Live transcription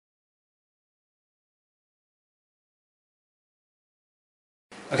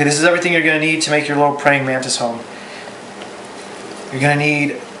Okay, this is everything you're going to need to make your little praying mantis home. You're going to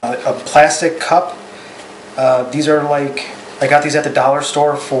need a plastic cup. These are like, I got these at the dollar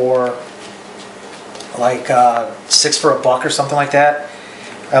store for like $6 for $1 or something like that.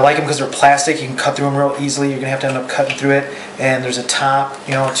 I like them because they're plastic. You can cut through them real easily. You're going to have to end up cutting through it. And there's a top,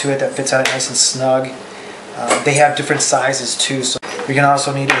 you know, to it that fits on it nice and snug. They have different sizes too. So you're going to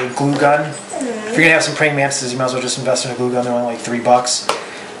also need a glue gun. If you're going to have some praying mantises, you might as well just invest in a glue gun. They're only like $3.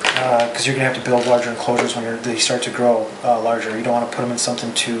 Because you're going to have to build larger enclosures when they start to grow larger. You don't want to put them in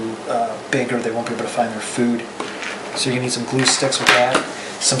something too big or they won't be able to find their food. So you're going to need some glue sticks with that.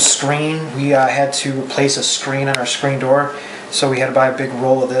 Some screen. We had to replace a screen on our screen door, so we had to buy a big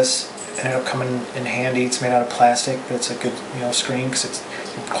roll of this. It ended up coming in handy. It's made out of plastic, but it's a good screen because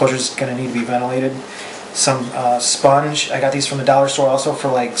your enclosure is going to need to be ventilated. Some sponge. I got these from the dollar store also for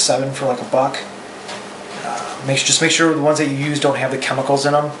like $7 for like $1. Just make sure the ones that you use don't have the chemicals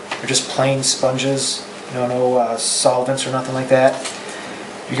in them. They're just plain sponges, no solvents or nothing like that.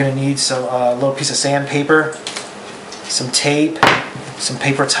 You're going to need some little piece of sandpaper, some tape, some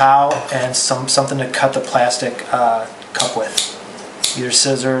paper towel, and something to cut the plastic cup with. Either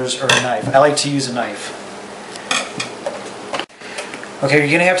scissors or a knife. I like to use a knife. Okay, you're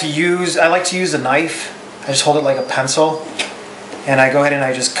going to have to use, I like to use a knife. I just hold it like a pencil. And I go ahead and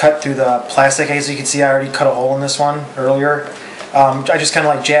I just cut through the plastic. As you can see, I already cut a hole in this one earlier. I just kind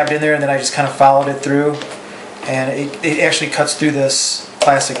of like jabbed in there and then I just kind of followed it through. And it actually cuts through this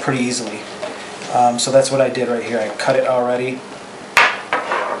plastic pretty easily. So that's what I did right here. I cut it already.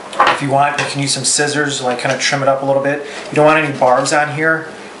 If you want, you can use some scissors, like kind of trim it up a little bit. You don't want any barbs on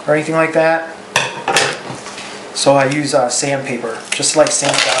here or anything like that. So I use sandpaper, just to like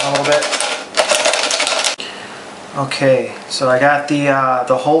sand it down a little bit. Okay, so I got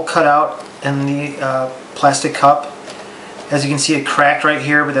the hole cut out in the plastic cup. As you can see, it cracked right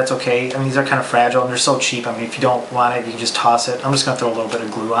here, but that's okay. I mean, these are kind of fragile and they're so cheap. I mean, if you don't want it, you can just toss it. I'm just going to throw a little bit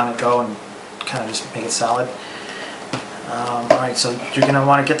of glue on it though and kind of just make it solid. Alright, so you're going to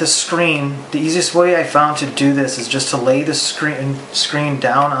want to get the screen. The easiest way I found to do this is just to lay the screen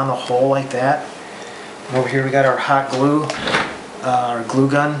down on the hole like that. And over here we got our hot glue, our glue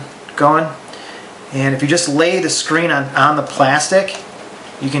gun going. And if you just lay the screen on the plastic,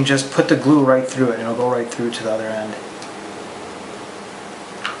 you can just put the glue right through it and it'll go right through to the other end.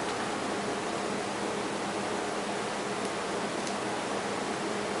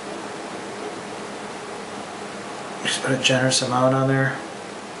 Just put a generous amount on there.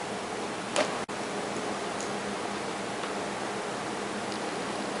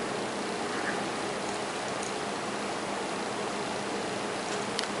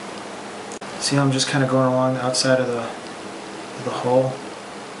 See how I'm just kind of going along the outside of the hole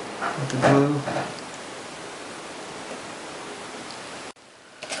with the glue.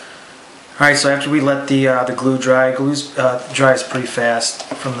 Alright, so after we let the glue dry, glue dries pretty fast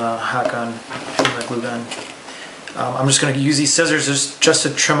from the hot gun, from the glue gun. I'm just going to use these scissors just to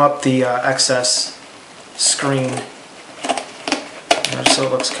trim up the excess screen, so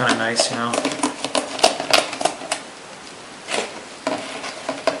it looks kind of nice, you know.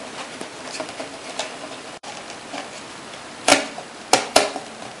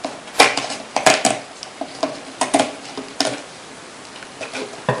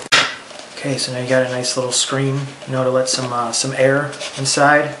 Okay, so now you got a nice little screen, to let some air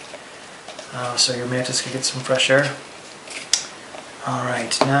inside, so your mantis can get some fresh air.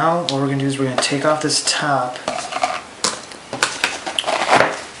 Alright, now what we're going to do is we're going to take off this top,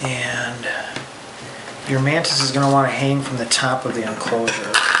 and your mantis is going to want to hang from the top of the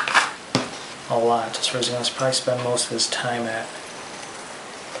enclosure a lot. That's where he's going to probably spend most of his time at.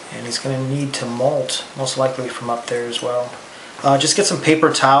 And he's going to need to molt, most likely from up there as well. Just get some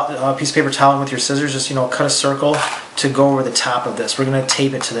paper towel, piece of paper towel with your scissors. Just cut a circle to go over the top of this. We're going to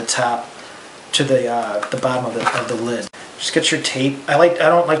tape it to the top, to the bottom of the lid. Just get your tape. I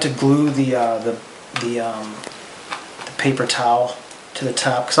don't like to glue the paper towel to the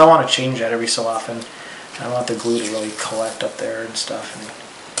top because I want to change that every so often. I don't want the glue to really collect up there and stuff and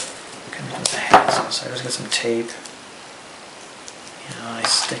kind of with the hassle. So I just get some tape. I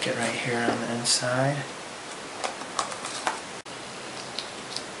stick it right here on the inside.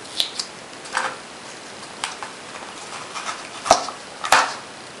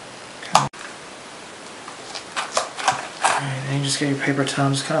 Alright, then you just get your paper towel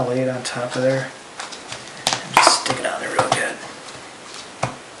and just kind of lay it on top of there. And just stick it on there real good.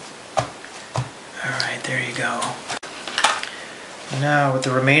 Alright, there you go. Now with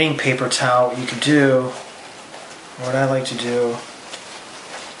the remaining paper towel, what you could do, what I like to do,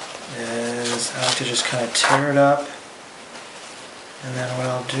 is I like to just kind of tear it up And then what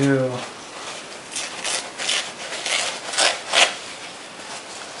I'll do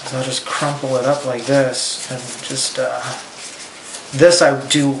is I'll just crumple it up like this, and just this I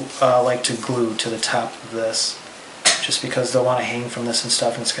do like to glue to the top of this, just because they'll want to hang from this and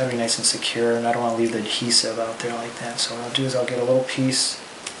stuff, and it's got to be nice and secure, and I don't want to leave the adhesive out there like that. So what I'll do is I'll get a little piece,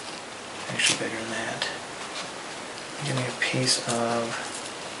 actually bigger than that, give me a piece of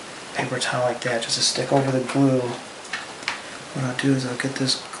paper towel like that, just to stick over the glue. What I'll do is I'll get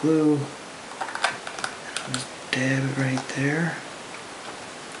this glue, I'll just dab it right there,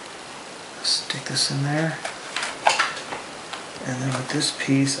 stick this in there, and then with this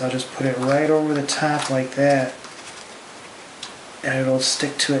piece I'll just put it right over the top like that, and it'll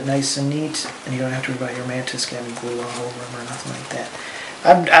stick to it nice and neat, and you don't have to worry about your Mantis getting glue all over them or nothing like that.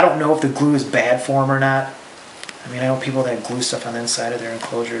 I don't know if the glue is bad for them or not. I mean, I know people that glue stuff on the inside of their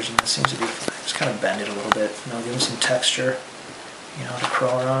enclosures, and it seems to be fine. Just kind of bend it a little bit, you know, give them some texture, you know, to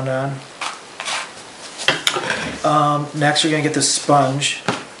crawl around on. Next, you're going to get the sponge.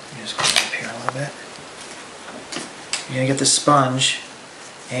 Let me just go up here a little bit. You're going to get the sponge,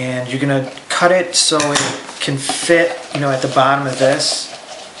 and you're going to cut it so it can fit, you know, at the bottom of this.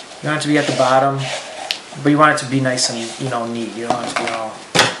 You don't have to be at the bottom, but you want it to be nice and, you know, neat. You don't want it to be all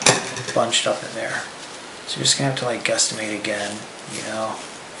bunched up in there. So you're just going to have to like guesstimate again, you know,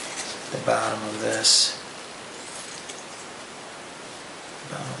 the bottom of this.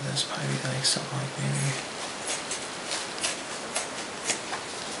 The bottom of this probably like something like maybe,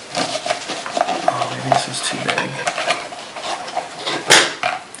 oh, maybe this is too big.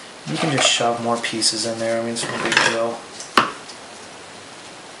 You can just shove more pieces in there, I mean, it's no big deal.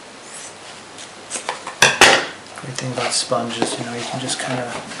 Great thing about sponges, you know, you can just kind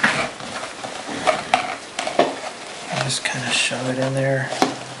of shove it in there,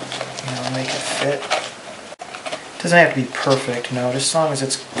 you know, make it fit. It doesn't have to be perfect, you know, just as long as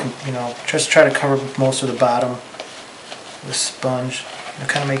it's, you know, just try to cover most of the bottom with the sponge. You know,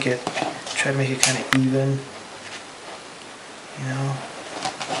 kind of make it, try to make it kind of even, you know.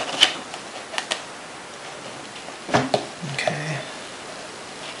 Okay.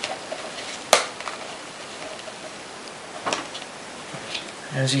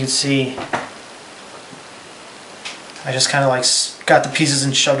 As you can see, I just kind of like got the pieces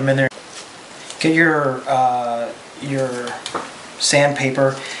and shoved them in there. Get your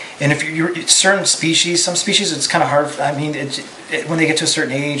sandpaper, and if you're certain species, some species it's kind of hard. I mean, when they get to a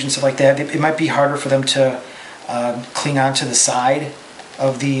certain age and stuff like that, it might be harder for them to cling onto the side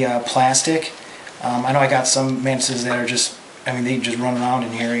of the plastic. I know I got some mantises that are just, I mean, they just run around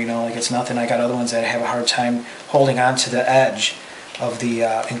in here, you know, like it's nothing. I got other ones that have a hard time holding on to the edge of the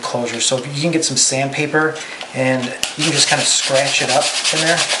enclosure. So if you can get some sandpaper and you can just kind of scratch it up in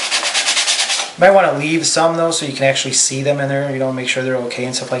there. You might want to leave some though so you can actually see them in there, you know, make sure they're okay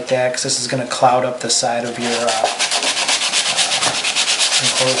and stuff like that, because this is going to cloud up the side of your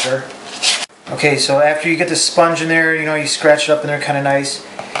enclosure. Okay, so after you get the sponge in there, you know, you scratch it up in there kind of nice.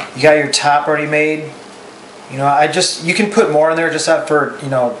 You got your top already made. You know, you can put more in there just out for, you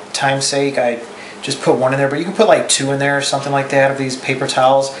know, time's sake. I just put one in there, but you can put like 2 in there or something like that of these paper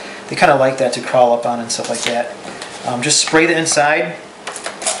towels. They kind of like that to crawl up on and stuff like that. Just spray the inside.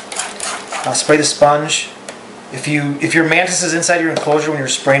 Spray the sponge. If your Mantis is inside your enclosure when you're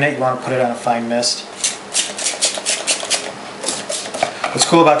spraying it, you want to put it on a fine mist. What's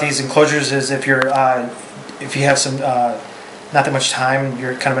cool about these enclosures is if you have some not that much time,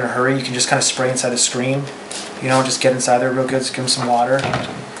 you're kind of in a hurry, you can just kind of spray inside the screen. You know, just get inside there real good, just give them some water.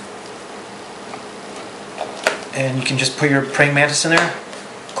 And you can just put your praying mantis in there,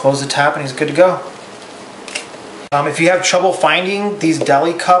 close the top, and he's good to go. If you have trouble finding these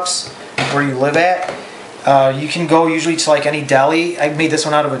deli cups where you live at, you can go usually to like any deli. I made this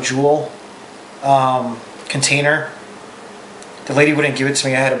one out of a Jewel container. The lady wouldn't give it to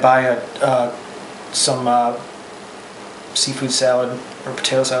me. I had to buy some seafood salad or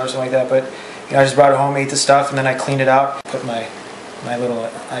potato salad or something like that. But you know, I just brought it home, ate the stuff, and then I cleaned it out, put my little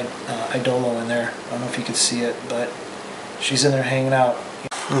idolo in there. I don't know if you could see it, but she's in there hanging out.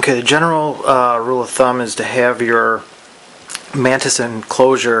 Okay, the general rule of thumb is to have your mantis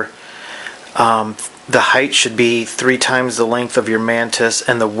enclosure, the height should be 3 times the length of your mantis,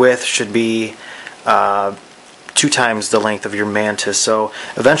 and the width should be 2 times the length of your mantis. So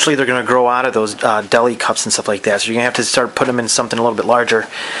eventually they're going to grow out of those deli cups and stuff like that. So you're going to have to start putting them in something a little bit larger.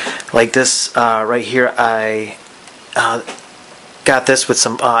 Like this right here, I got this with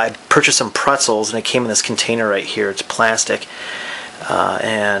some, I purchased some pretzels, and it came in this container right here. It's plastic.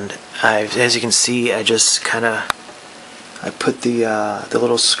 And as you can see, I just kind of, I put the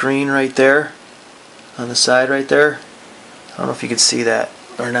little screen right there on the side right there. don't know if you can see that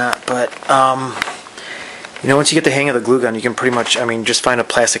or not, but you know, once you get the hang of the glue gun, you can pretty much, I mean, just find a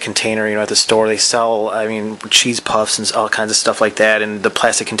plastic container, you know, at the store. They sell, I mean, cheese puffs and all kinds of stuff like that, and the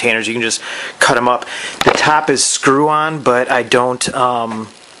plastic containers, you can just cut them up. The top is screw-on, but I don't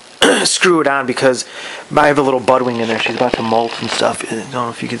screw it on because I have a little budwing in there. She's about to molt and stuff. I don't know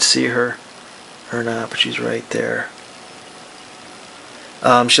if you can see her or not, but she's right there.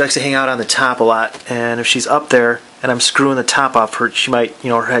 She likes to hang out on the top a lot, and if she's up there and I'm screwing the top off her, she might,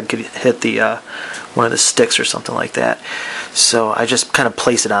 you know, her head could hit the one of the sticks or something like that. So I just kind of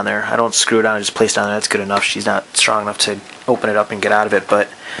place it on there. I don't screw it on, I just place it on there. That's good enough. She's not strong enough to open it up and get out of it. But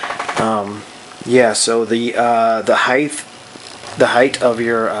yeah, so the height of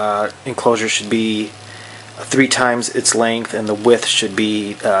your enclosure should be 3 times its length, and the width should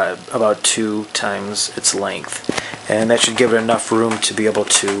be about 2 times its length, and that should give it enough room to be able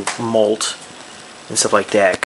to molt and stuff like that.